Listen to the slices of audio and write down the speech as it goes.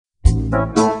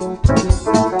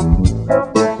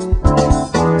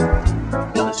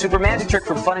Super magic trick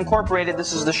from Fun Incorporated.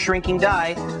 This is the shrinking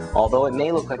die. Although it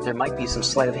may look like there might be some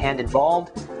sleight of hand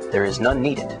involved, there is none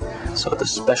needed. So the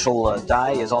special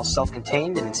die is all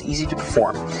self-contained and it's easy to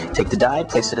perform. Take the die,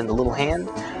 place it in the little hand,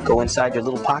 go inside your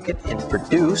little pocket and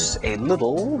produce a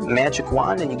little magic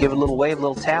wand, and you give it a little wave, a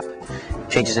little tap,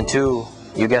 changes into,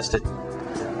 you guessed it,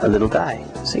 a little die.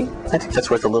 See? I think that's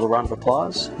worth a little round of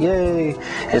applause. Yay!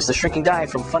 And it's the shrinking die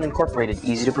from Fun Incorporated.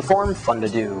 Easy to perform, fun to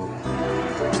do.